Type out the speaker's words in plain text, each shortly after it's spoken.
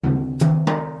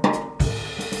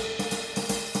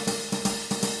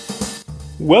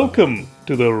Welcome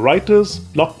to the Writer's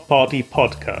Block Party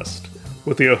podcast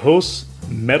with your hosts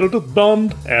Meredith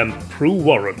Bond and Prue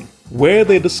Warren, where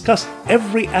they discuss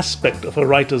every aspect of a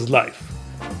writer's life,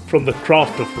 from the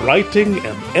craft of writing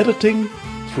and editing,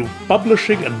 through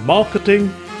publishing and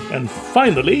marketing, and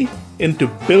finally into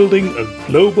building a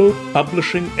global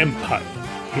publishing empire.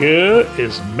 Here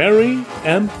is Mary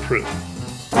and Prue.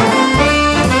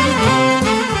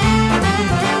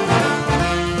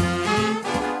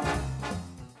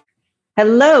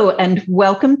 Hello, and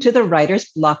welcome to the Writer's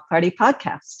Block Party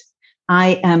podcast.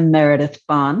 I am Meredith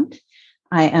Bond.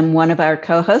 I am one of our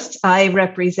co-hosts. I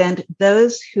represent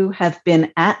those who have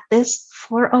been at this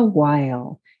for a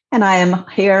while. And I am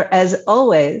here, as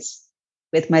always,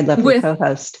 with my lovely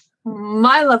co-host.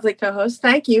 My lovely co-host,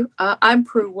 thank you. I'm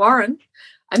Prue Warren.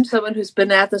 I'm someone who's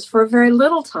been at this for a very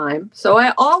little time. So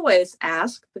I always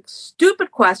ask the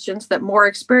stupid questions that more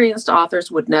experienced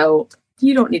authors would know.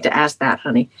 You don't need to ask that,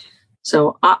 honey.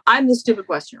 So I'm the stupid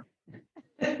questioner.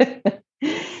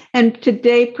 And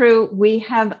today, Prue, we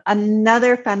have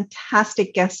another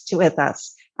fantastic guest with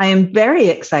us. I am very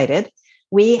excited.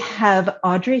 We have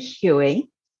Audrey Hughey.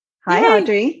 Hi,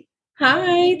 Audrey.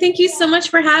 Hi, thank you so much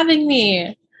for having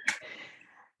me.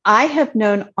 I have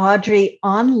known Audrey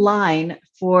online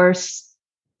for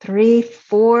 3,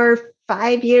 4,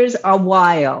 5 years, a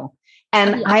while.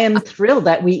 And I am thrilled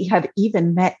that we have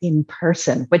even met in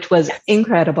person, which was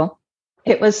incredible.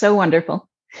 It was so wonderful.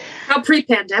 How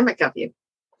pre-pandemic of you.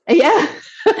 Yeah,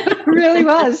 it really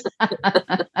was.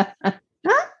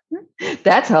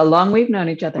 That's how long we've known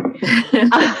each other.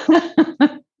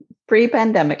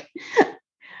 Pre-pandemic.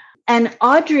 And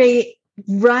Audrey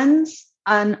runs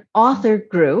an author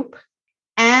group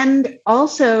and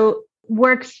also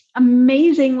works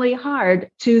amazingly hard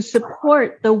to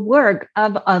support the work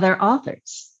of other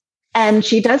authors. And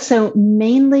she does so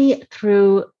mainly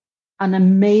through an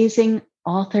amazing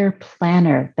author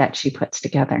planner that she puts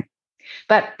together.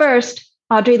 But first,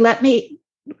 Audrey, let me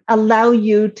allow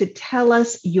you to tell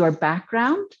us your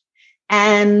background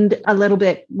and a little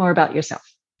bit more about yourself.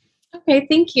 Okay,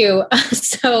 thank you.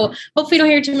 So hopefully you don't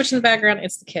hear too much in the background.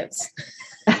 It's the kids.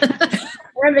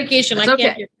 We're on vacation. I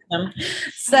can't hear them.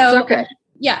 So,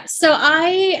 yeah. So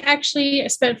I actually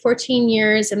spent 14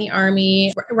 years in the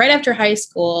Army. Right after high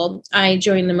school, I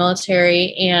joined the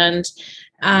military and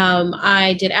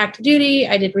I did active duty.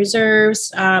 I did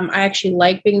reserves. I actually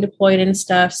like being deployed and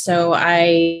stuff. So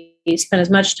I spent as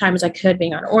much time as I could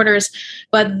being on orders.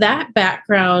 But that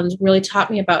background really taught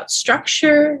me about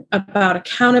structure, about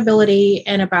accountability,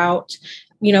 and about,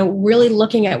 really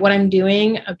looking at what I'm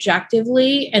doing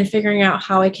objectively and figuring out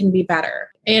how I can be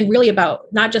better. And really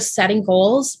about not just setting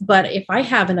goals, but if I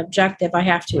have an objective, I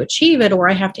have to achieve it, or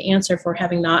I have to answer for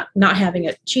having not having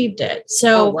achieved it.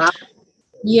 So,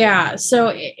 yeah.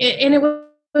 So, it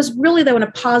was really, though, in a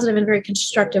positive and very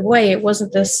constructive way. It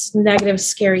wasn't this negative,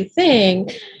 scary thing.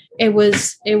 It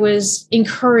was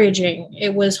encouraging.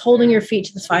 It was holding your feet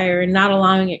to the fire and not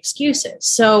allowing excuses.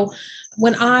 So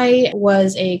when I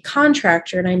was a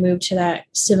contractor and I moved to that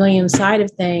civilian side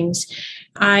of things,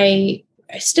 I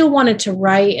still wanted to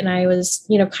write, and I was,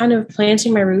 kind of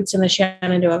planting my roots in the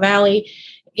Shenandoah Valley.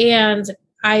 And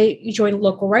I joined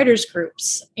local writers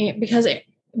groups because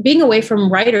being away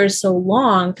from writers so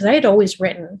long, because I had always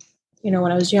written,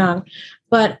 when I was young,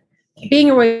 but being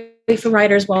away from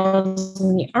writers while I was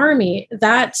in the Army,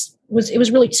 it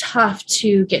was really tough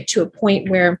to get to a point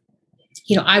where,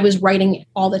 I was writing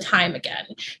all the time again,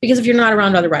 because if you're not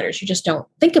around other writers, you just don't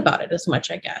think about it as much,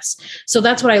 I guess. So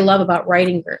that's what I love about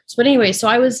writing groups. But anyway, so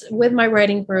I was with my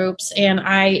writing groups and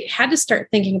I had to start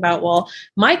thinking about,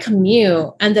 my commute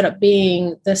ended up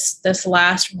being this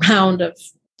last round of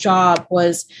job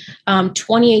was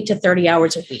 28 to 30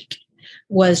 hours a week,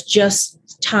 was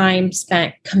just time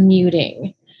spent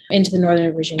commuting into the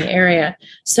Northern Virginia area.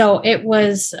 So it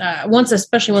was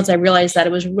especially once I realized that, it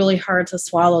was really hard to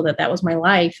swallow that was my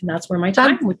life and that's where my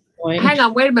time was going. Hang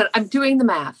on, wait a minute. I'm doing the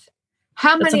math.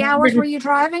 How many hours were you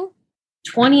driving?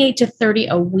 28 to 30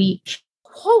 a week.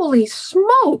 Holy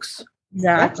smokes.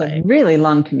 Exactly. That's a really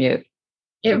long commute.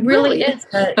 It really is.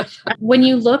 But when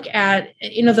you look at,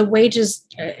 the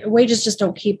wages just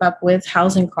don't keep up with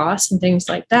housing costs and things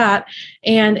like that.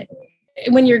 And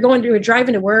when you're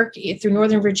driving to work through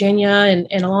Northern Virginia and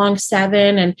along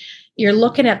 7, and you're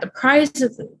looking at the price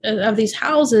of these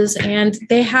houses, and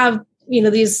they have,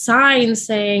 these signs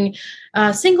saying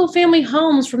single family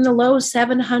homes from the low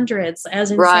 700s, as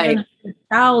in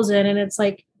 700,000. And it's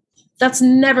like, that's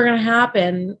never going to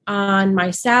happen on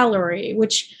my salary,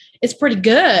 which is pretty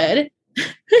good.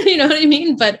 You know what I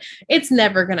mean? But it's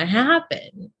never going to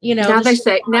happen. Now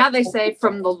they say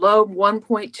from the low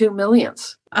 1.2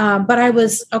 millions. But I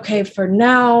was, okay, for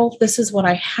now, this is what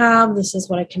I have. This is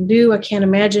what I can do. I can't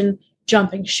imagine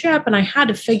jumping ship. And I had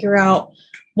to figure out,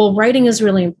 well, writing is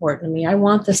really important to me. I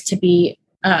want this to be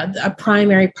a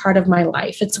primary part of my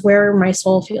life. It's where my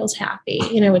soul feels happy.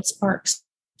 It sparks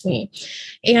me.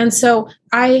 And so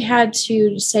I had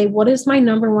to say, what is my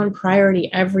number one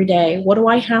priority every day? What do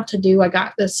I have to do? I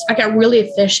got really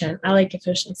efficient. I like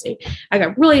efficiency. I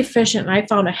got really efficient, and I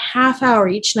found a half hour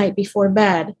each night before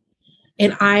bed.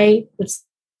 And I would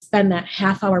spend that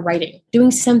half hour writing,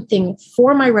 doing something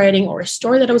for my writing or a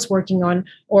story that I was working on,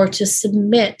 or to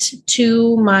submit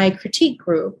to my critique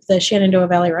group, the Shenandoah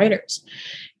Valley Writers.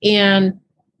 And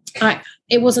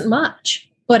it wasn't much,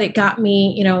 but it got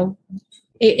me,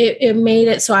 it made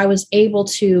it so I was able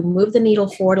to move the needle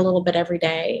forward a little bit every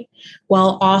day,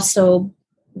 while also,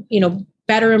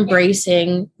 better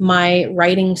embracing my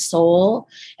writing soul.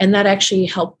 And that actually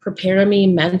helped prepare me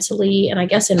mentally, and I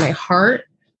guess in my heart,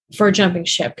 for jumping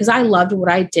ship, because I loved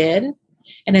what I did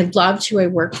and I loved who I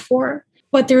worked for,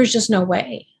 but there was just no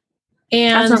way.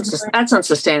 And that's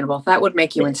unsustainable. That would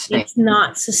make you insane. It's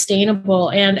not sustainable.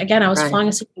 And again, I was falling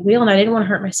asleep at the wheel, and I didn't want to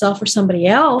hurt myself or somebody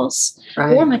else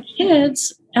or my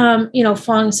kids,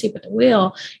 falling asleep at the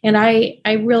wheel. And I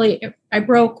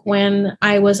broke when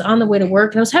I was on the way to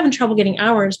work, and I was having trouble getting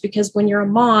hours, because when you're a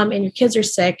mom and your kids are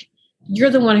sick,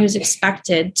 you're the one who's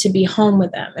expected to be home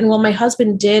with them. And while my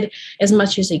husband did as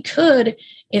much as he could,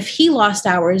 if he lost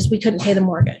hours, we couldn't pay the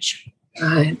mortgage.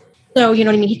 Right. So, you know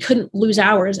what I mean? He couldn't lose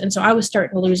hours. And so I was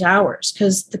starting to lose hours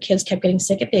because the kids kept getting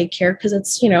sick at daycare, because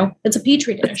it's, it's a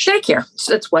petri dish. Daycare.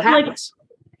 That's what happens.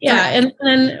 Yeah. And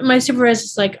then my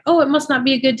supervisor's like, oh, it must not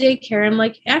be a good daycare. I'm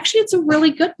like, actually, it's a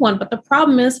really good one. But the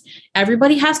problem is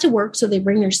everybody has to work. So they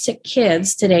bring their sick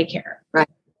kids to daycare.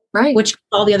 Right. Which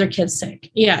all the other kids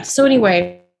sick. Yeah. So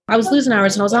anyway, I was losing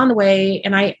hours, and I was on the way,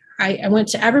 and I went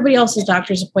to everybody else's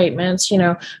doctor's appointments,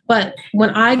 but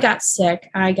when I got sick,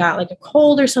 I got like a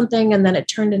cold or something, and then it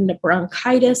turned into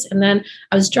bronchitis. And then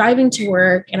I was driving to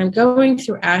work, and I'm going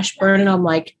through Ashburn, and I'm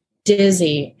like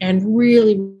dizzy and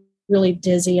really, really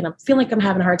dizzy. And I'm feeling like I'm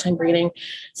having a hard time breathing.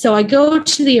 So I go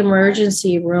to the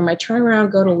emergency room. I turn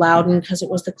around, go to Loudon, because it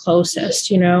was the closest,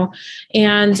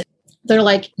 and they're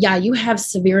like, yeah, you have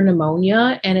severe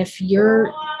pneumonia. And if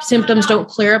your symptoms don't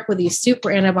clear up with these super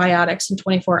antibiotics in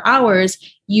 24 hours,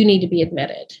 you need to be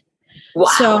admitted.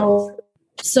 Wow.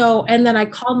 So, and then I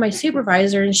called my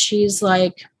supervisor, and she's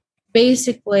like,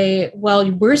 basically, well,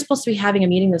 we're supposed to be having a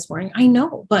meeting this morning. I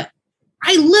know, but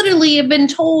I literally have been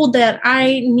told that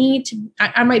I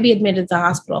might be admitted to the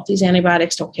hospital if these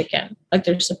antibiotics don't kick in like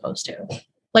they're supposed to.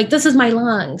 Like, this is my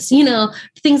lungs,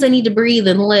 things I need to breathe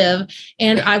and live.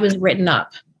 And I was written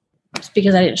up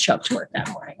because I didn't show up to work that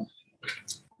morning.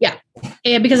 Yeah.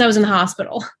 And because I was in the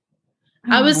hospital.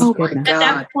 At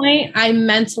that point, I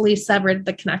mentally severed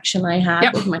the connection I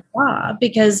had with my job,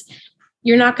 because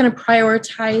you're not going to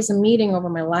prioritize a meeting over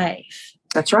my life.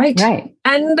 That's right. Right.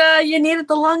 And you needed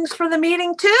the lungs for the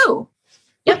meeting too.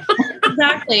 Yep,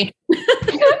 exactly.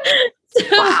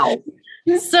 Wow.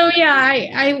 So yeah,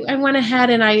 I went ahead,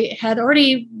 and I had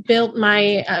already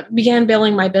began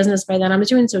building my business by then. I was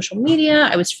doing social media.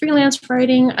 I was freelance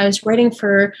writing. I was writing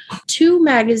for 2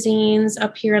 magazines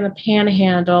up here in the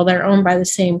Panhandle that are owned by the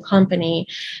same company.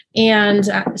 And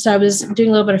so I was doing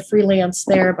a little bit of freelance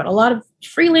there, but a lot of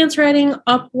freelance writing,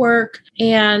 Upwork,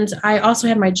 and I also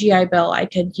had my GI Bill I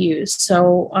could use.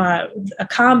 So a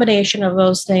combination of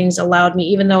those things allowed me,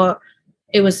 even though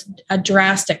it was a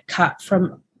drastic cut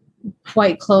from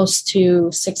quite close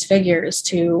to 6 figures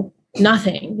to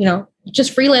nothing,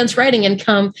 just freelance writing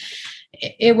income.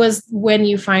 It was when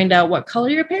you find out what color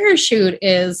your parachute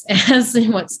is, as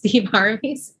what Steve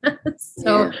Harvey says.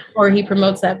 Or he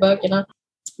promotes that book,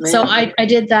 So I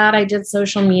did that. I did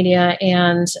social media.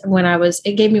 And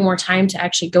it gave me more time to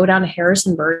actually go down to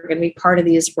Harrisonburg and be part of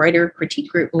these writer critique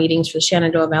group meetings for the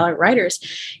Shenandoah Valley Writers.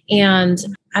 And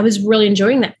I was really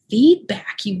enjoying that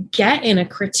feedback you get in a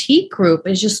critique group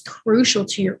is just crucial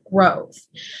to your growth.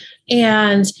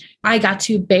 And I got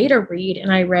to beta read,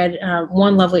 and I read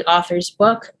one lovely author's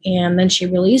book, and then she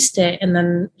released it. And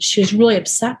then she was really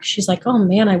upset. She's like, oh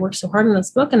man, I worked so hard on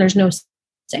this book and there's no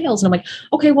sales. And I'm like,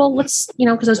 okay, well, let's,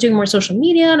 because I was doing more social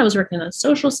media, and I was working on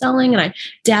social selling, and I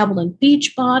dabbled in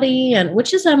Beachbody, and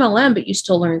which is MLM, but you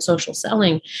still learn social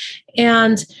selling.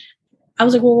 And I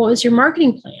was like, well, what was your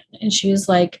marketing plan? And she was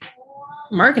like,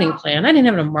 marketing plan? I didn't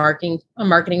have a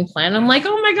marketing plan. I'm like,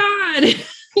 oh my God,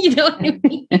 you know what I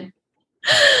mean?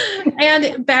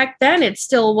 And back then it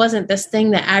still wasn't this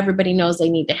thing that everybody knows they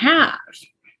need to have.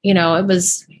 it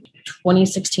was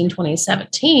 2016,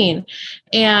 2017.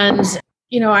 And,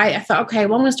 I thought, okay,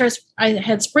 well, I'm going to start. I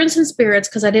had sprints and spirits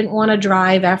because I didn't want to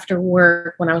drive after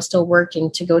work when I was still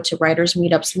working to go to writers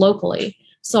meetups locally.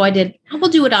 So I will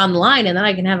do it online and then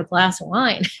I can have a glass of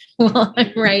wine while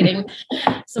I'm writing.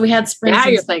 So we had sprints.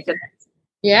 Now you're thinking.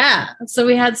 Yeah. So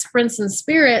we had sprints and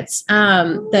spirits,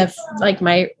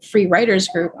 my free writers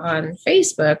group on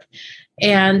Facebook.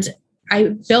 And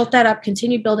I built that up,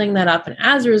 continued building that up. And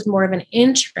as there was more of an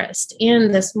interest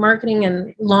in this marketing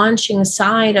and launching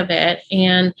side of it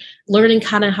and learning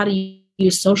kind of how to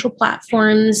use social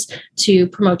platforms to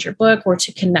promote your book or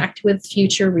to connect with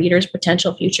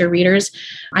potential future readers,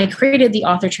 I created the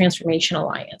Author Transformation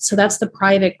Alliance. So that's the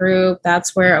private group.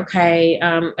 That's where,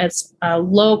 it's a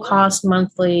low cost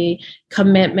monthly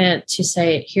commitment to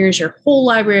say, here's your whole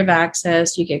library of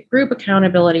access. You get group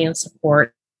accountability and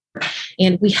support.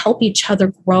 And we help each other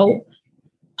grow,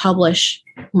 publish,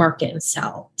 market, and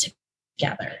sell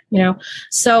together,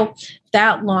 So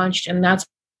that launched, and that's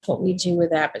what we do with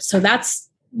that. But so that's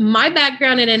my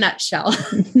background in a nutshell.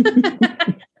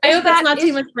 I hope that's not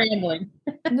too much rambling.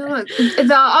 No,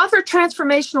 the Author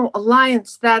Transformational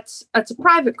Alliance, that's a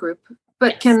private group,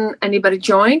 but yes. Can anybody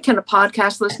join? Can a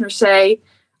podcast listener say,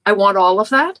 I want all of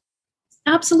that?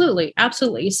 Absolutely.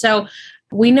 Absolutely. So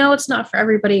we know it's not for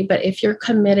everybody, but if you're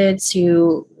committed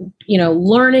to,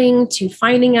 learning, to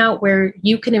finding out where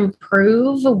you can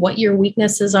improve, what your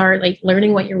weaknesses are, like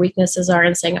learning what your weaknesses are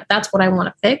and saying, that's what I want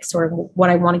to fix or what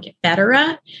I want to get better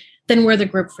at, then we're the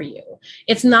group for you.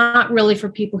 It's not really for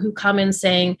people who come in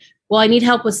saying, well, I need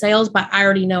help with sales, but I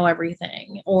already know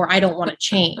everything, or I don't want to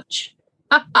change.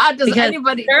 Does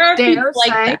anybody dare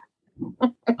say?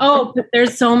 Oh, but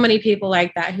there's so many people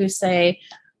like that who say,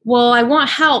 well, I want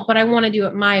help, but I want to do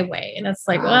it my way. And it's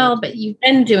like, well, but you've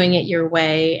been doing it your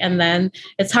way. And then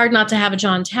it's hard not to have a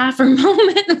John Taffer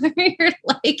moment where you're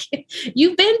like,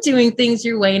 you've been doing things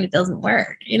your way and it doesn't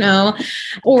work,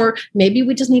 or maybe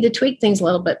we just need to tweak things a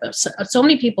little bit. But so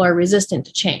many people are resistant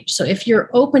to change. So if you're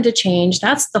open to change,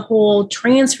 that's the whole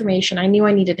transformation. I knew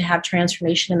I needed to have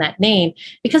transformation in that name,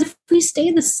 because if we stay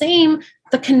the same,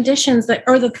 the conditions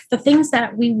the things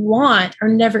that we want are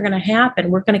never going to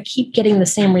happen. We're going to keep getting the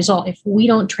same result if we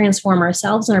don't transform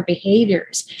ourselves and our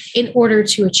behaviors in order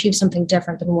to achieve something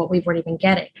different than what we've already been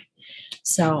getting.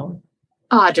 So,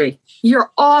 Audrey,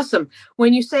 you're awesome.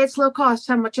 When you say it's low cost,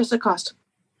 how much does it cost?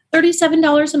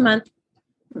 $37 a month.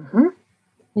 Mm-hmm.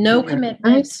 No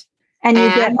commitment. Nice. And you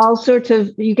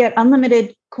get you get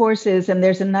unlimited courses, and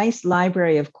there's a nice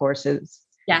library of courses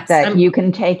that you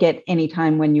can take at any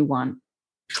time when you want.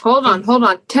 Hold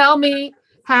on. Tell me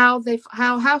how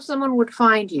someone would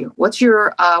find you. What's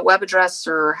your web address,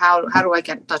 or how do I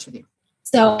get in touch with you?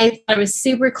 So I thought it was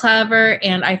super clever,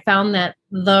 and I found that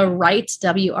the Write,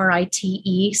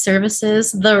 WRITE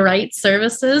services, the Write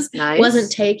services wasn't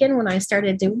taken when I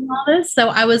started doing all this. So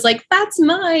I was like, that's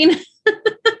mine.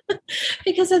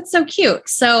 Because it's so cute.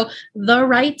 So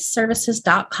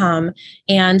thewriteservices.com,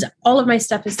 and all of my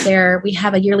stuff is there. We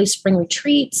have a yearly spring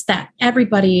retreats that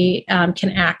everybody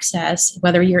can access,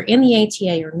 whether you're in the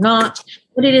ATA or not,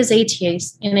 but it is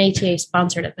an ATA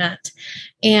sponsored event.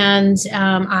 And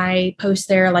I post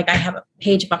there, like I have a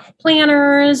page about the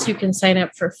planners. You can sign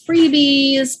up for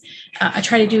freebies. I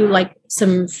try to do like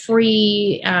some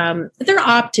free, they're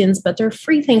opt-ins, but they're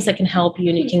free things that can help you.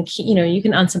 And you can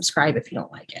unsubscribe if you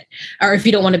don't like it, or if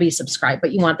you don't want to be subscribed,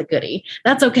 but you want the goodie.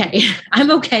 That's okay. I'm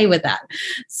okay with that.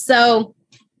 So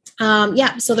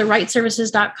so the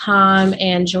writeservices.com,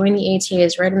 and join the ATA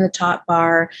is right in the top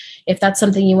bar. If that's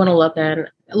something you want to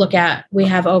look at, we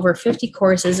have over 50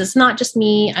 courses. It's not just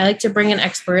me. I like to bring in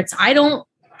experts. I don't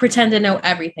pretend to know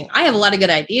everything. I have a lot of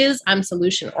good ideas. I'm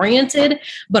solution oriented,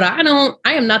 but I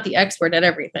am not the expert at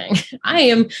everything. I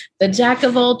am the jack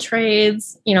of all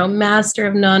trades, master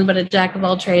of none, but a jack of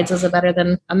all trades is better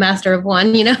than a master of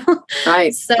one,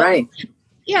 Right. So, right.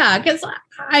 Yeah, because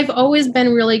I've always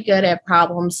been really good at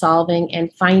problem solving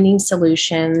and finding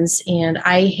solutions. And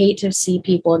I hate to see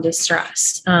people in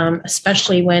distress,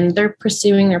 especially when they're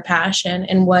pursuing their passion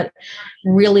and what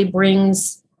really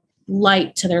brings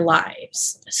light to their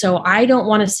lives. So I don't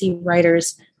want to see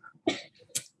writers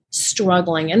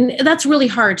struggling. And that's really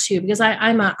hard too, because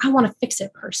I want to fix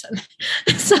it person.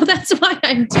 So that's why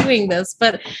I'm doing this.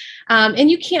 But,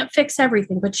 and you can't fix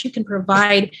everything, but you can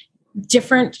provide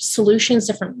different solutions,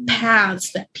 different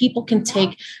paths that people can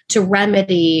take to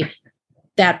remedy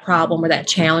that problem or that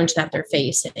challenge that they're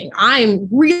facing. I'm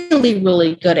really,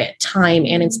 really good at time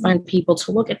and inspiring people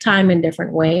to look at time in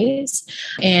different ways,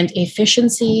 and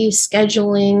efficiency,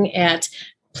 scheduling, at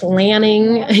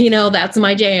planning, that's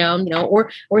my jam,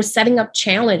 or setting up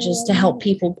challenges to help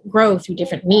people grow through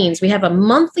different means. We have a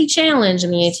monthly challenge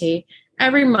in the AT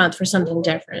every month for something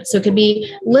different. So it could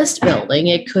be list building.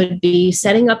 It could be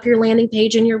setting up your landing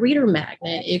page in your reader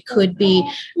magnet. It could be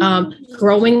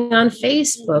growing on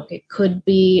Facebook. It could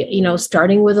be,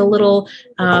 starting with a little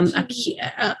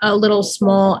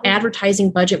small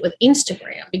advertising budget with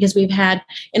Instagram, because we've had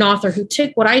an author who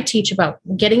took what I teach about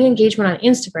getting engagement on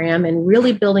Instagram and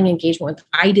really building engagement with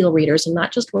ideal readers, and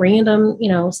not just random,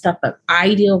 stuff, but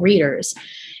ideal readers.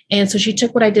 And so she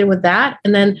took what I did with that.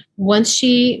 And then once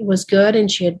she was good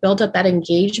and she had built up that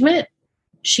engagement,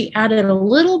 she added a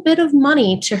little bit of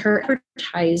money to her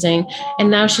advertising.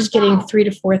 And now she's getting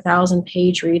 3,000 to 4,000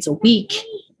 page reads a week.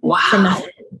 Wow. For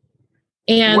nothing.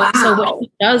 And so what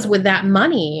she does with that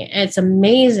money, it's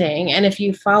amazing. And if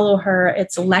you follow her,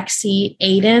 it's Lexi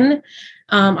Aiden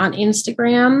on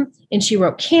Instagram. And she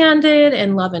wrote Candid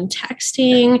and Love and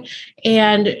Texting.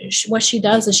 And what she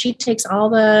does is she takes all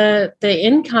the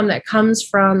income that comes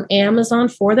from Amazon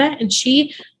for that, and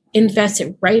she invests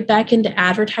it right back into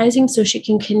advertising so she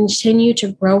can continue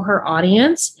to grow her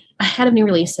audience ahead of new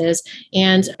releases,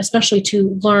 and especially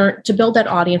to build that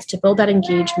audience, to build that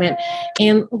engagement,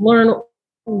 and learn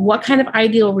what kind of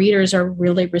ideal readers are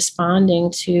really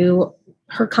responding to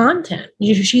her content.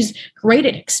 She's great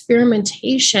at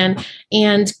experimentation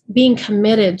and being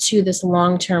committed to this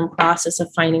long-term process of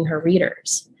finding her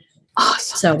readers.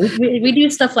 Awesome. So we do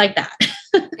stuff like that.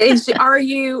 Are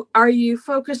you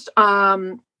focused?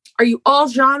 Are you all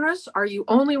genres? Are you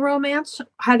only romance?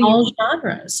 How do you?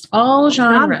 All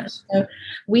genres. So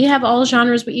we have all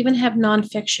genres. We even have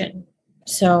nonfiction.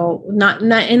 So not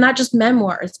just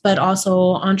memoirs, but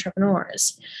also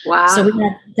entrepreneurs. Wow. So we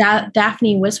have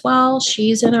Daphne Wiswell.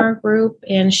 She's in our group,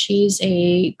 and she's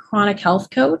a chronic health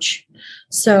coach.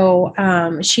 So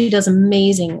she does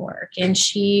amazing work, and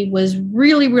she was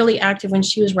really, really active when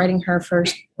she was writing her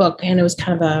first book, and it was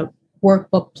kind of a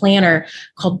workbook planner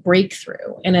called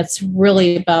Breakthrough. And it's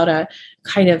really about a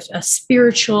kind of a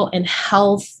spiritual and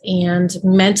health and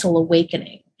mental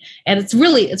awakening. And it's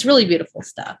really beautiful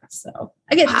stuff. So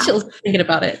I get chills thinking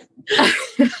about it.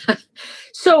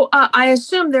 So I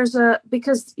assume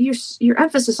because your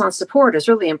emphasis on support is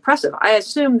really impressive. I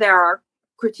assume there are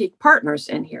critique partners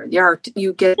in here.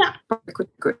 You get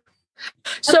critique.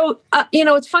 So,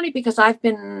 it's funny because I've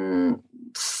been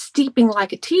steeping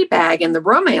like a tea bag in the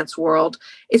romance world.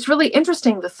 It's really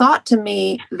interesting, the thought to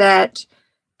me that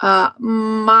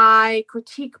my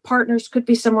critique partners could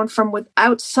be someone from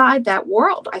outside that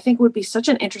world. I think would be such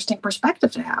an interesting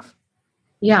perspective to have.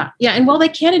 Yeah. And while they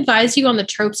can't advise you on the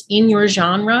tropes in your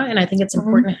genre, and I think it's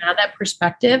important to have that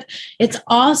perspective, it's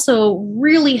also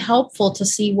really helpful to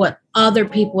see what other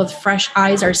people with fresh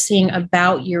eyes are seeing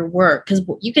about your work. Because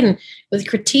with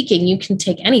critiquing, you can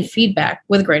take any feedback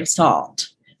with a grain of salt.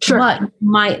 Sure. But you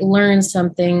might learn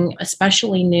something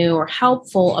especially new or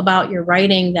helpful about your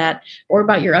writing or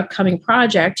about your upcoming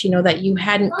project, that you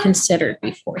hadn't considered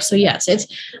before. So yes,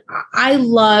 I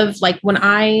love, like when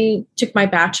I took my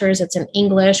bachelor's, it's in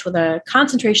English with a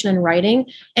concentration in writing.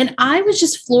 And I was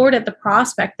just floored at the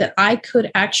prospect that I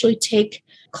could actually take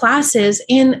classes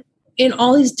in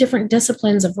all these different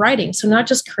disciplines of writing. So not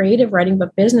just creative writing,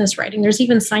 but business writing. There's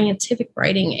even scientific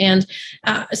writing. And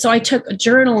so I took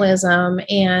journalism,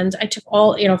 and I took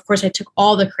of course I took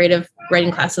all the creative writing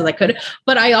classes I could,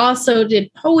 but I also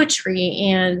did poetry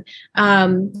and,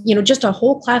 just a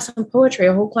whole class on poetry,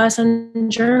 a whole class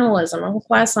on journalism, a whole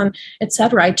class on et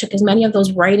cetera. I took as many of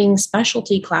those writing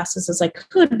specialty classes as I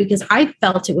could, because I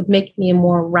felt it would make me a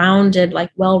more rounded,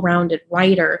 well-rounded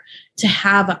writer, to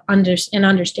have an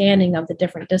understanding of the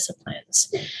different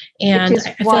disciplines. And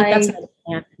I feel like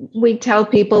that's we tell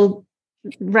people,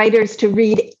 writers, to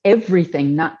read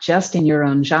everything, not just in your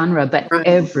own genre, but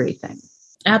everything.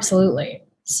 Absolutely.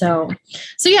 So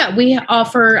yeah, we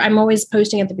offer, I'm always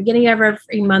posting at the beginning of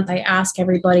every month. I ask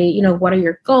everybody, what are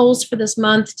your goals for this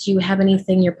month? Do you have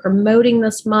anything you're promoting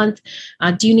this month?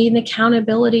 Do you need an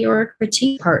accountability or a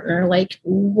critique partner? Like,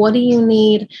 what do you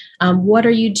need? What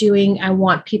are you doing? I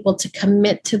want people to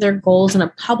commit to their goals in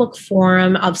a public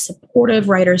forum of supportive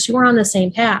writers who are on the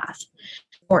same path.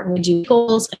 We do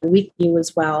goals and weekly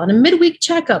as well, and a midweek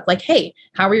checkup, like, hey,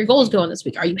 how are your goals going this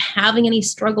week? Are you having any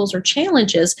struggles or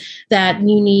challenges that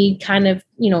you need kind of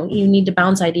you need to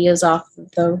bounce ideas off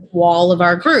the wall of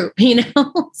our group,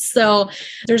 So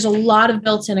there's a lot of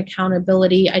built-in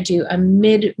accountability. I do a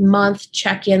mid-month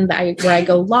check-in where I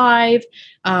go live.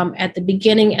 At the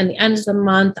beginning and the end of the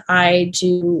month, I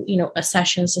do, a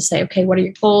sessions to say, okay, what are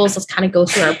your goals? Let's kind of go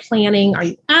through our planning. Are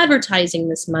you advertising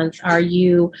this month? Are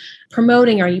you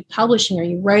promoting? Are you publishing? Are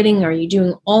you writing? Are you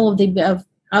doing all of the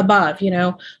above?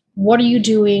 What are you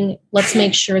doing? Let's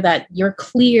make sure that you're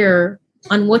clear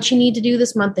on what you need to do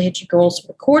this month to hit your goals for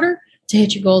the quarter, to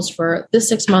hit your goals for this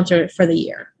 6 months or for the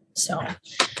year. So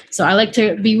I like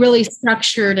to be really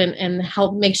structured and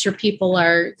help make sure people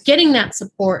are getting that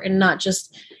support and not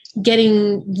just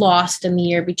getting lost in the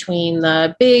year between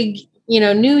the big,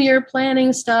 New Year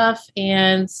planning stuff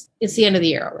and it's the end of the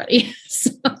year already.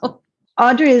 So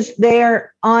Audrey is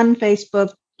there on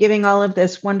Facebook giving all of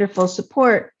this wonderful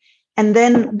support. And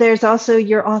then there's also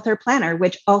your author planner,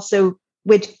 which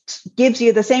gives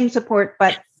you the same support,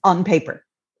 but on paper.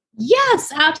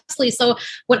 Yes, absolutely. So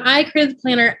when I created the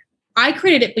planner, I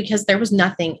created it because there was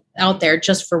nothing out there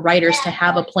just for writers to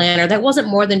have a planner that wasn't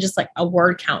more than just like a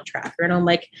word count tracker. And I'm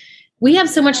like, we have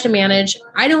so much to manage.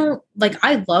 I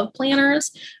love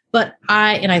planners, but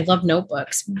I love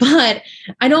notebooks, but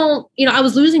I don't, I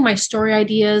was losing my story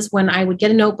ideas when I would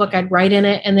get a notebook, I'd write in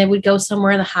it and they would go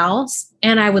somewhere in the house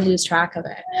and I would lose track of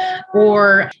it.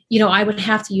 Or, I would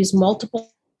have to use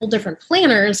multiple different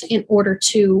planners in order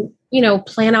to,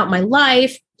 plan out my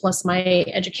life, plus my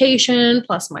education,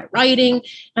 plus my writing.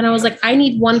 And I was like, I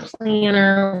need one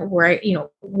planner where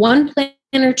one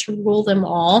planner to rule them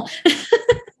all.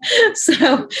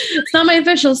 So it's not my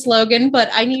official slogan, but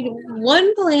I need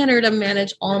one planner to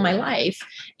manage all my life.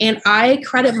 And I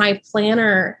credit my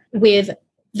planner with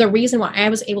the reason why I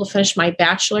was able to finish my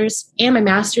bachelor's and my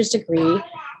master's degree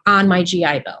on my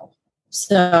GI Bill.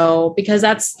 So because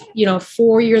that's,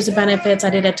 4 years of benefits, I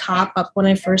did a top up when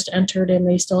I first entered and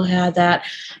they still had that.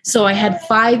 So I had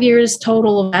 5 years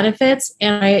total of benefits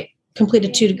and I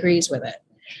completed 2 degrees with it.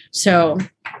 So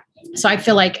I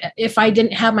feel like if I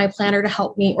didn't have my planner to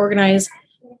help me organize,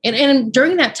 and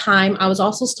during that time, I was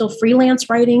also still freelance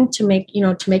writing to make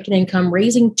an income,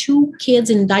 raising 2 kids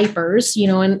in diapers,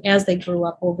 and as they grew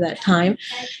up over that time,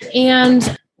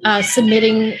 and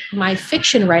submitting my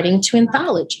fiction writing to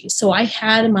anthologies. So I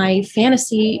had my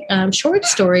fantasy short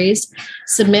stories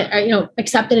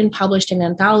accepted and published in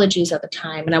anthologies at the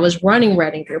time. And I was running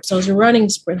writing groups. I was running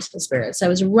Sprints and Spirits. I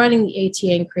was running the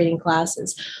ATA and creating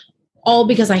classes, all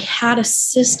because I had a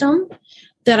system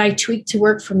that I tweaked to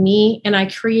work for me. And I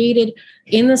created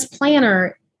in this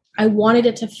planner, I wanted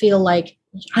it to feel like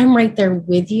I'm right there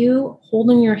with you,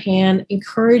 holding your hand,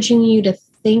 encouraging you to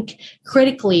think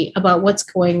critically about what's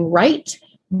going right,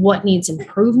 what needs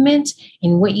improvement,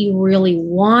 and what you really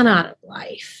want out of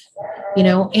life.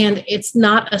 And it's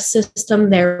not a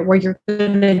system there where you're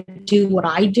going to do what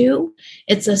I do.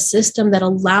 It's a system that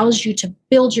allows you to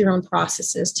build your own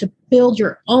processes, to build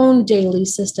your own daily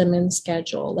system and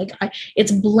schedule.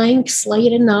 It's blank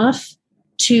slate enough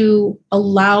to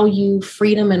allow you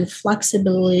freedom and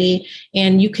flexibility,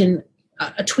 and you can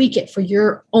tweak it for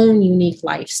your own unique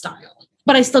lifestyle.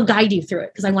 But I still guide you through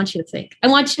it because I want you to think. I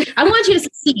want you to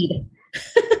succeed.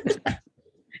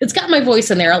 It's got my voice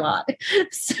in there a lot.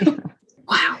 So.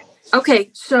 Wow.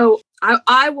 Okay. So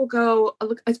I will go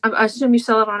look. I assume you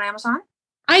sell it on Amazon?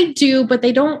 I do, but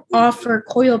they don't offer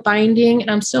coil binding. And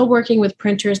I'm still working with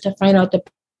printers to find out the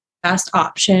best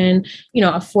option,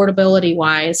 affordability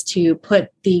wise, to put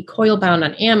the coil bound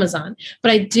on Amazon.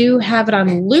 But I do have it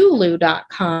on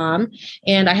lulu.com,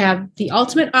 and I have the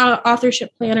ultimate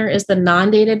authorship planner is the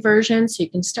non-dated version, so you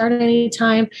can start at any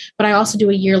time. But I also do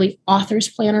a yearly authors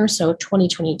planner, so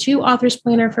 2022 authors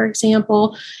planner, for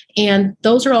example, and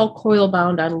those are all coil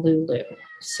bound on Lulu.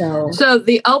 So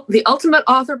the ultimate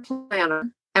author planner,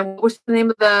 and what was the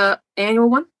name of the annual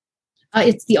one?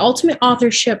 It's the ultimate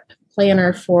authorship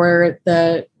planner for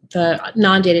the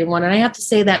non-dated one. And I have to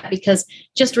say that because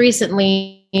just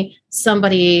recently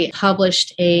somebody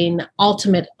published an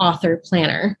ultimate author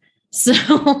planner.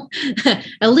 So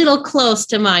a little close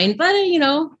to mine, but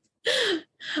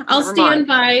I'll stand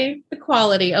by the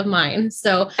quality of mine.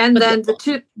 So, and then the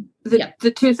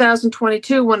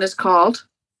 2022 one is called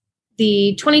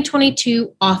the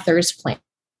 2022 authors planner.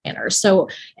 So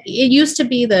it used to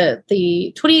be the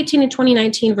 2018 and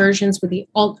 2019 versions with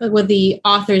the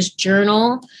author's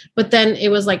journal, but then it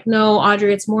was like, no,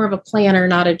 Audrey, it's more of a planner,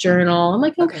 not a journal. I'm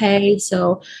like, okay,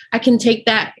 so I can take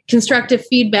that constructive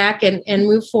feedback and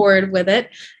move forward with it.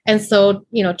 And so,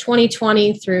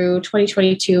 2020 through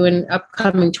 2022 and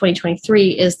upcoming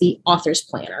 2023 is the author's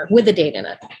planner with the date in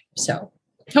it. So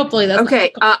Hopefully that's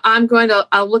okay.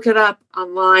 I'll look it up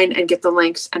online and get the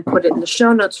links and put it in the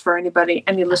show notes for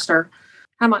any listener.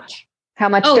 How much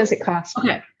does it cost?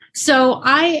 Okay. So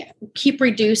I keep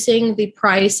reducing the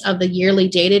price of the yearly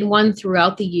dated one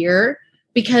throughout the year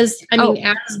because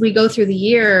as we go through the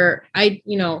year,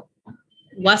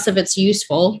 less of it's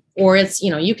useful, or it's,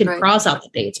 you can cross out the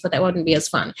dates, but that wouldn't be as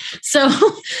fun. So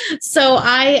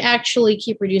I actually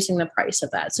keep reducing the price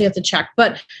of that. So you have to check,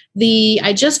 but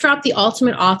I just dropped the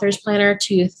Ultimate Authors Planner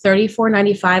to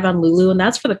 $34.95 on Lulu. And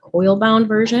that's for the coil bound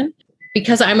version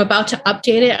because I'm about to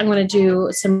update it. I'm going to do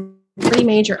some pretty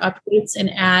major updates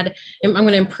and I'm going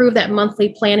to improve that monthly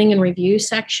planning and review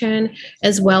section,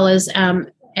 as well as,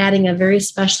 adding a very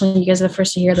special, you guys are the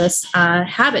first to hear this,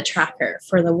 habit tracker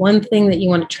for the one thing that you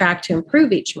want to track to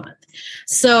improve each month.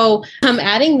 So I'm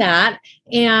adding that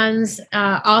and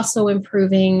also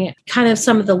improving kind of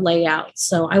some of the layout.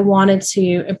 So I wanted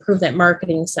to improve that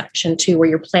marketing section too, where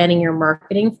you're planning your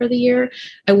marketing for the year.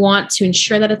 I want to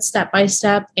ensure that it's step by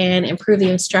step and improve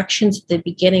the instructions at the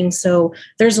beginning. So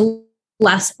there's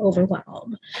less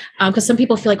overwhelm. Because some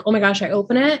people feel like, oh my gosh, I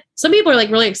open it. Some people are like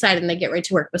really excited and they get right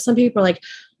to work. But some people are like,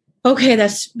 okay,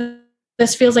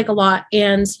 this feels like a lot.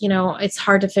 And, it's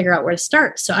hard to figure out where to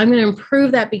start. So I'm going to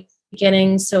improve that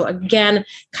beginning. So again,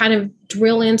 kind of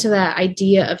drill into that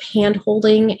idea of hand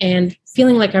holding and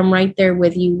feeling like I'm right there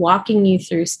with you, walking you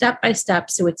through step by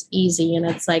step. So it's easy. And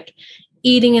it's like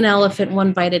eating an elephant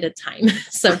one bite at a time.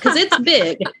 So, because it's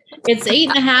big, it's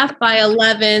 8.5 by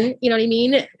 11, you know what I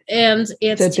mean? And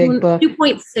it's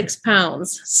 2.6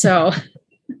 pounds. So,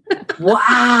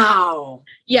 wow.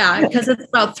 Yeah, because it's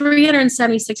about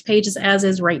 376 pages as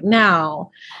is right now.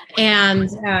 And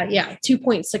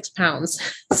 2.6 pounds.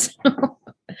 So,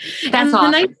 that's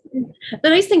awesome. The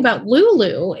nice thing about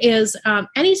Lulu is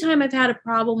anytime I've had a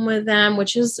problem with them,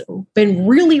 which has been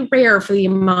really rare for the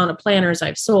amount of planners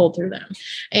I've sold through them,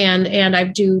 and I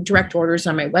do direct orders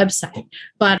on my website,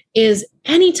 but is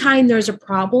anytime there's a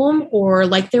problem, or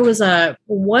like there was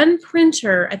one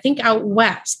printer, I think out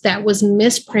west, that was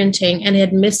misprinting and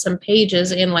had missed some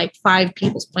pages in like 5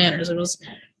 people's planners. It was,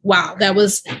 wow, that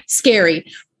was scary.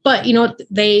 But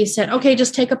they said, okay,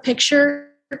 just take a picture.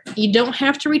 You don't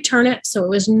have to return it. So it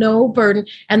was no burden.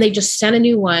 And they just sent a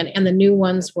new one and the new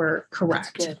ones were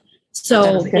correct.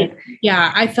 So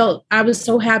I was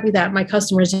so happy that my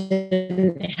customers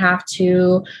didn't have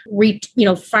to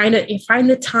find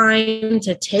the time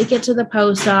to take it to the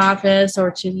post office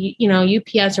or to,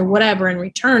 UPS or whatever and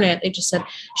return it. They just said,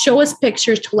 show us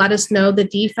pictures to let us know the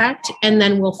defect and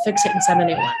then we'll fix it and send a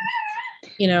new one.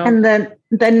 And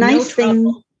the nice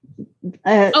thing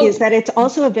is that it's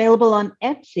also available on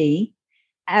Etsy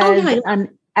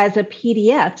as a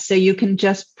PDF. So you can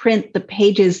just print the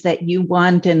pages that you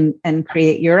want and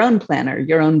create your own planner,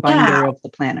 your own binder of the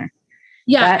planner.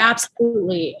 Yeah,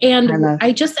 absolutely. And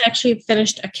I just actually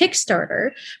finished a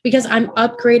Kickstarter because I'm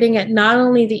upgrading it, not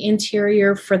only the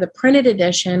interior for the printed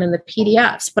edition and the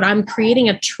PDFs, but I'm creating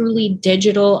a truly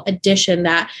digital edition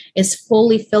that is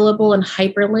fully fillable and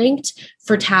hyperlinked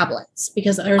for tablets,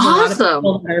 because there's a lot of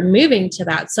people that are moving to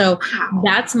that. So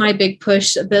that's my big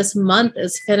push this month,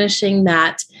 is finishing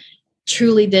that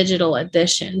truly digital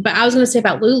edition. But I was going to say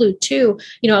about Lulu too,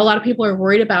 a lot of people are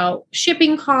worried about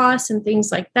shipping costs and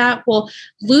things like that. Well,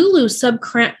 Lulu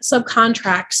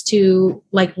subcontracts to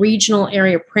like regional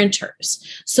area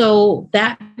printers. So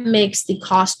that makes the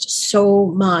cost so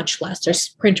much less. There's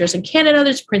printers in Canada,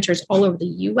 there's printers all over the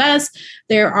US.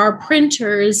 There are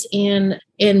printers in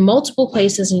multiple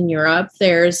places in Europe.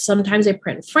 Sometimes they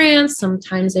print in France,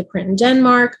 sometimes they print in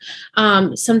Denmark,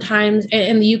 sometimes,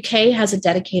 and the UK has a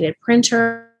dedicated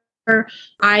printer.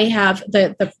 I have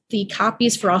the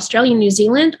copies for Australia and New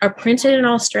Zealand are printed in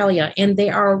Australia, and they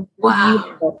are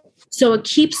beautiful. So it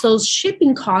keeps those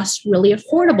shipping costs really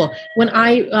affordable. When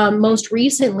I most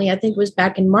recently, I think it was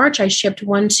back in March, I shipped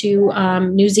one to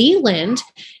New Zealand.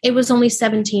 It was only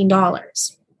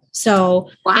 $17. So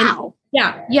wow.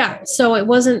 Yeah. So it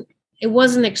wasn't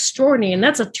extraordinary. And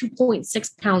that's a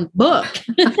 2.6 pound book,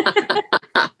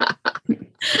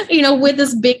 with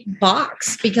this big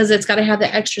box, because it's got to have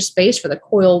the extra space for the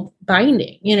coil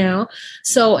binding,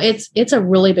 So it's a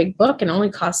really big book and only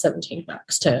costs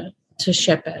 $17 to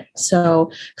ship it.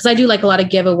 So, because I do like a lot of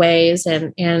giveaways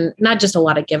and not just a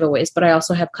lot of giveaways, but I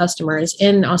also have customers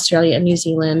in Australia and New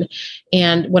Zealand.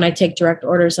 And when I take direct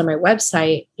orders on my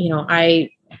website, I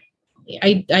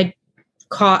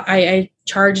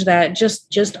charge that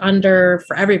just under,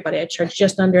 for everybody, I charge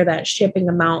just under that shipping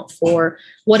amount for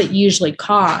what it usually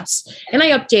costs. And I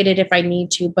update it if I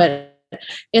need to, but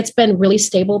it's been really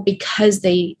stable because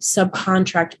they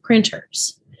subcontract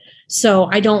printers. So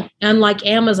unlike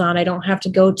Amazon, I don't have to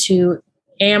go to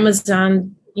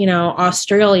Amazon,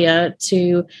 Australia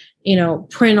to,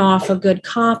 print off a good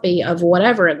copy of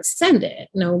whatever and send it.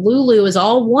 Lulu is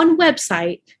all one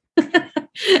website.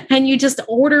 And you just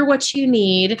order what you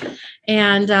need,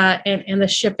 and the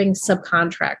shipping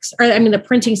subcontracts, the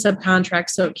printing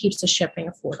subcontracts, so it keeps the shipping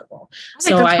affordable.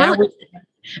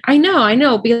 I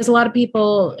know, because a lot of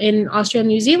people in Australia and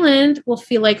New Zealand will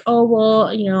feel like, oh,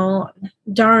 well,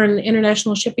 darn,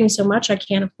 international shipping so much, I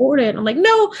can't afford it. I'm like,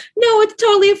 no, it's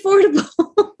totally affordable.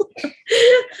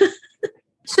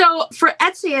 So for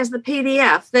Etsy as the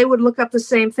PDF, they would look up the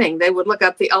same thing. They would look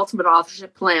up the Ultimate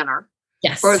Authorship Planner.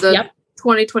 Yes. Or the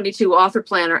 2022 Author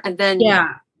Planner. And then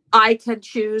I can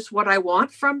choose what I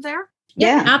want from there.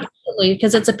 Yeah, absolutely.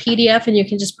 Because it's a PDF and you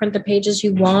can just print the pages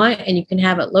you want, and you can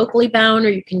have it locally bound,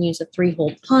 or you can use a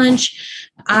 3-hole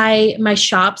punch. My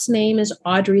shop's name is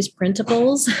Audrey's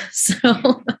Printables. So,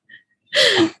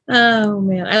 oh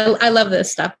man, I love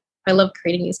this stuff. I love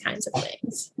creating these kinds of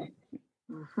things.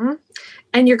 Mm-hmm.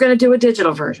 And you're going to do a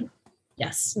digital version.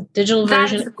 Yes, digital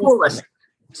version. That's the coolest.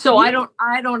 So I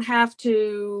don't have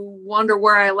to wonder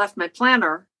where I left my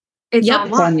planner. It's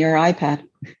on your iPad.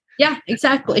 Yeah,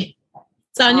 exactly.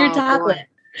 It's on your tablet.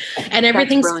 Boy. And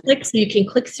everything's clicked, so you can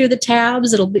click through the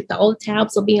tabs. All the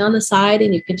tabs will be on the side,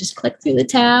 and you can just click through the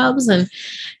tabs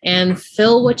and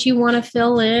fill what you want to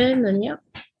fill in, and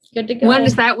good to go. When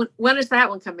is that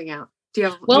one coming out? Do you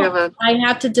have I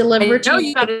have to deliver to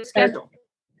you got a schedule.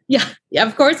 Yeah,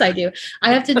 of course I do.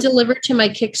 I have to deliver to my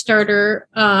Kickstarter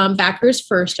backers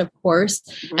first, of course.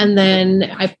 Mm-hmm. And then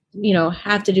I,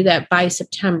 have to do that by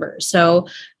September. So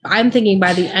I'm thinking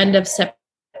by the end of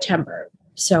September.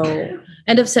 So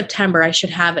end of September, I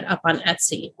should have it up on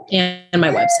Etsy and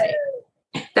my website.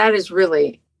 That is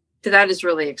really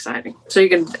exciting. So you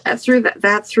can through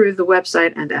that through the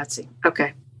website and Etsy.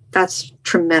 Okay. That's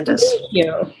tremendous. Thank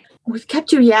you. We've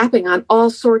kept you yapping on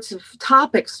all sorts of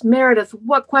topics. Meredith,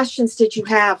 what questions did you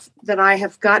have that I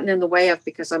have gotten in the way of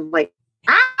because I'm like,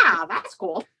 that's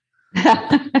cool.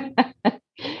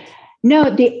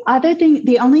 No,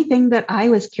 the only thing that I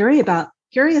was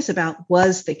curious about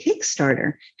was the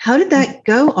Kickstarter. How did that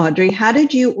go, Audrey? How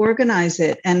did you organize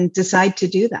it and decide to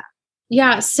do that?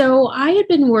 Yeah, so I had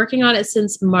been working on it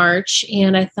since March,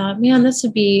 and I thought, man, this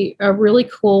would be a really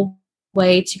cool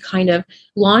way to kind of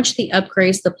launch the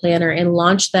upgrades to the planner and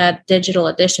launch that digital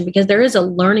edition, because there is a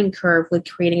learning curve with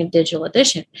creating a digital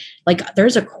edition. Like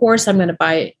there's a course I'm going to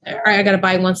buy, or I got to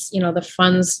buy once, the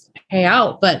funds pay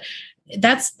out, but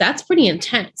that's pretty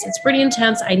intense. It's pretty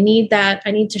intense. I need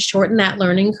to shorten that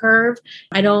learning curve.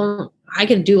 I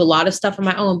can do a lot of stuff on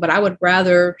my own, but I would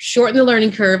rather shorten the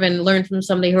learning curve and learn from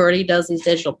somebody who already does these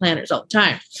digital planners all the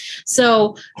time.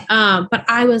 So, but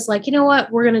I was like, you know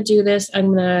what, we're going to do this.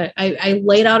 I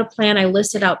laid out a plan. I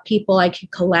listed out people I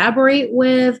could collaborate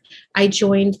with. I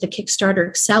joined the Kickstarter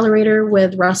Accelerator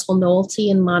with Russell Nolte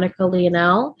and Monica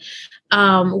Leonel,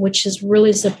 which is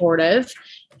really supportive.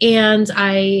 And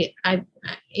I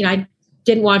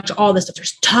didn't watch all this stuff.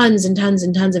 There's tons and tons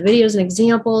and tons of videos and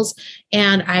examples.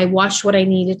 And I watched what I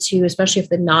needed to, especially for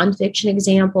the nonfiction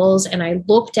examples. And I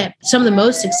looked at some of the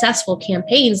most successful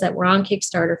campaigns that were on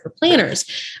Kickstarter for planners.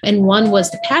 And one was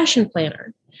the Passion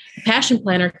Planner. The Passion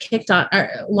Planner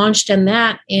launched in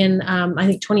that in, I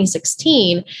think,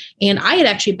 2016. And I had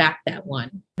actually backed that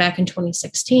one back in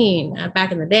 2016,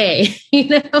 back in the day,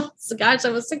 so gosh,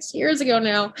 that was 6 years ago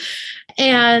now.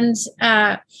 And,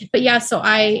 but yeah, so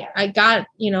I got,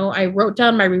 I wrote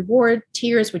down my reward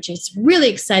tiers, which is really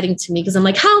exciting to me because I'm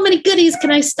like, how many goodies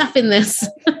can I stuff in this?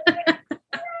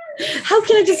 How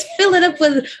can I just fill it up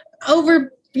with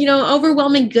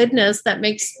overwhelming goodness that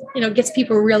makes, gets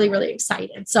people really, really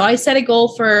excited. So I set a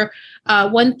goal for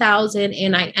 1,000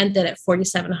 and I ended at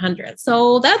 4,700.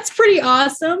 So that's pretty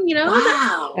awesome.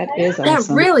 Wow. That is awesome.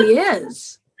 That really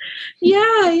is.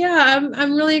 Yeah.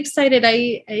 I'm really excited.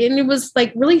 And it was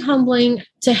like really humbling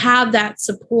to have that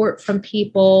support from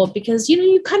people because,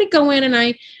 you kind of go in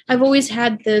and I've always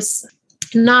had this,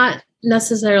 not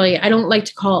necessarily, I don't like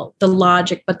to call it the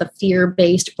logic, but the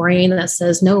fear-based brain that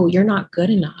says, no, you're not good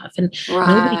enough. And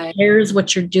nobody cares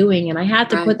what you're doing. And I had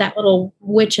to put that little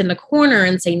witch in the corner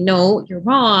and say, no, you're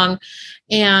wrong.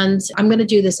 And I'm going to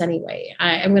do this anyway.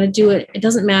 I'm going to do it. It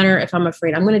doesn't matter if I'm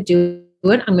afraid. I'm going to do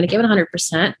it. I'm going to give it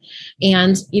 100%.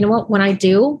 And you know what? When I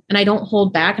do, and I don't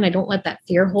hold back and I don't let that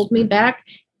fear hold me back,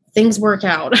 things work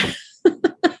out.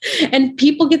 And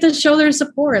people get to show their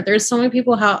support. There's so many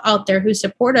people out there who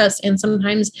support us. And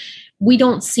sometimes we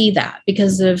don't see that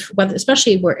because of whether,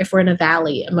 especially if we're in a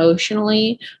valley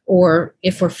emotionally, or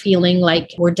if we're feeling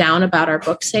like we're down about our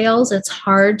book sales, it's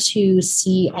hard to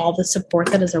see all the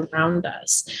support that is around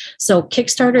us. So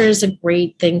Kickstarter is a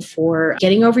great thing for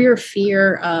getting over your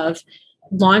fear of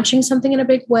launching something in a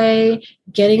big way,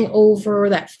 getting over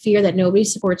that fear that nobody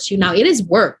supports you. Now, it is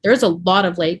work. There's a lot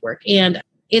of legwork, and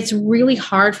it's really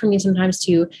hard for me sometimes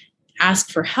to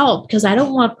ask for help because I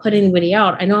don't want to put anybody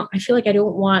out. I feel like I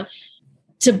don't want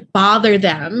to bother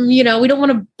them. We don't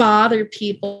want to bother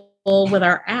people with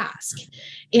our ask.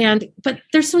 But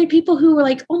there's so many people who are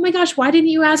like, oh my gosh, why didn't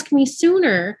you ask me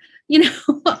sooner?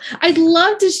 I'd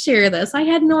love to share this. I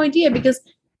had no idea because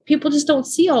people just don't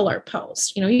see all our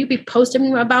posts. You'd be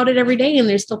posting about it every day, and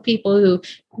there's still people who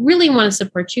really want to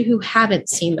support you who haven't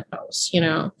seen the posts,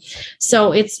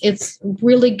 So it's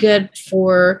really good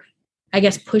for, I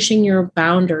guess, pushing your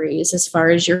boundaries as far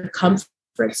as your comfort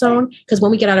zone. Because when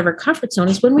we get out of our comfort zone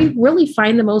is when we really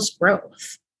find the most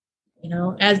growth,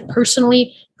 as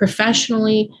personally,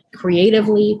 professionally,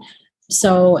 creatively.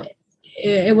 So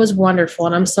it was wonderful.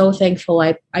 And I'm so thankful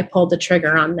I pulled the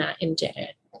trigger on that and did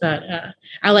it. But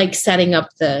I like setting up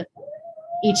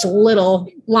each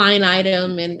little line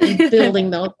item and building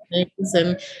those things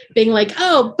and being like,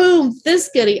 oh, boom, this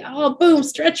goodie. Oh, boom,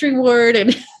 stretch reward.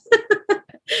 And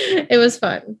it was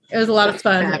fun. It was a lot of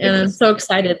fun. Fabulous. And I'm so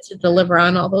excited to deliver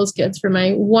on all those goods for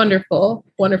my wonderful,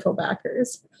 wonderful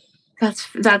backers.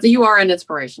 That you are an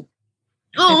inspiration.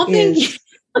 Oh, thank you.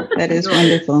 That is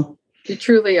wonderful. You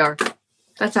truly are.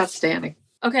 That's outstanding.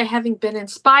 Okay, having been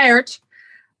inspired,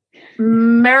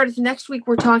 Meredith, next week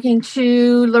we're talking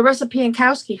to Larissa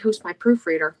Piankowski, who's my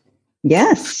proofreader.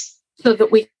 Yes. So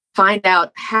that we find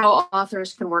out how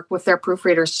authors can work with their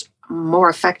proofreaders more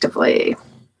effectively.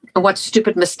 And what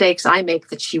stupid mistakes I make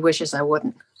that she wishes I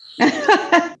wouldn't.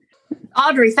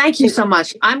 Audrey, thank you so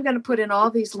much. I'm going to put in all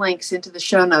these links into the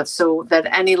show notes so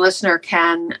that any listener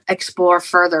can explore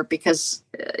further, because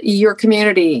your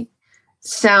community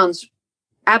sounds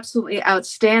absolutely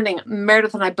outstanding.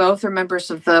 Meredith and I both are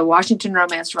members of the Washington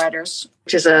Romance Writers,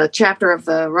 which is a chapter of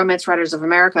the Romance Writers of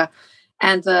America.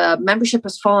 And the membership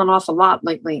has fallen off a lot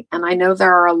lately. And I know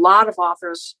there are a lot of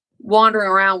authors wandering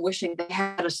around wishing they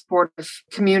had a supportive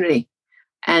community,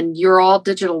 and you're all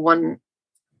digital one.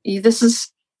 This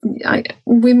is,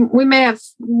 we may have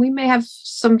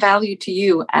some value to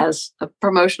you as a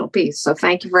promotional piece. So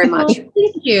thank you very much. Oh,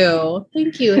 thank you.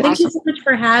 Awesome. Thank you so much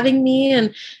for having me.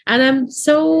 And it's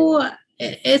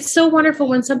so wonderful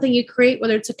when something you create,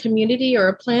 whether it's a community or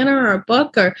a planner or a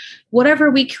book or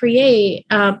whatever we create,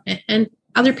 and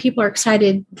other people are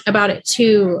excited about it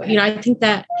too. I think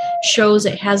that shows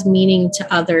it has meaning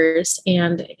to others,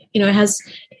 and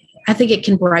I think it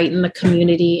can brighten the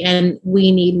community, and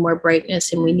we need more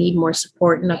brightness and we need more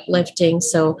support and uplifting.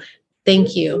 So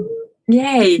thank you.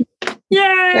 Yay.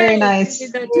 Yay. Very nice. I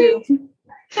did that too.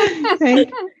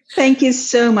 Thank you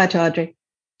so much, Audrey.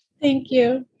 Thank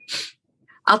you.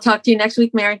 I'll talk to you next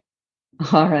week, Mary.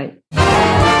 All right.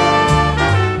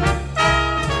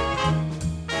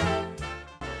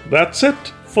 That's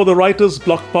it for the Writer's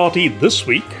Block Party this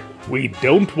week. We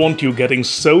don't want you getting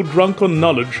so drunk on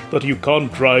knowledge that you can't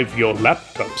drive your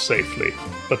laptop safely.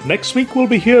 But next week we'll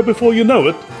be here before you know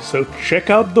it, so check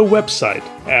out the website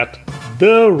at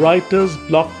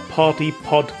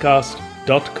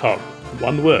thewritersblockpartypodcast.com.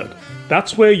 One word.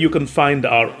 That's where you can find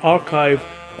our archive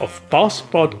of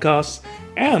past podcasts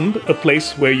and a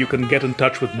place where you can get in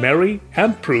touch with Mary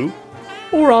and Prue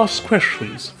or ask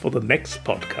questions for the next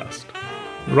podcast.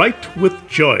 Write with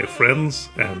joy, friends,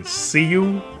 and see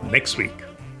you next week.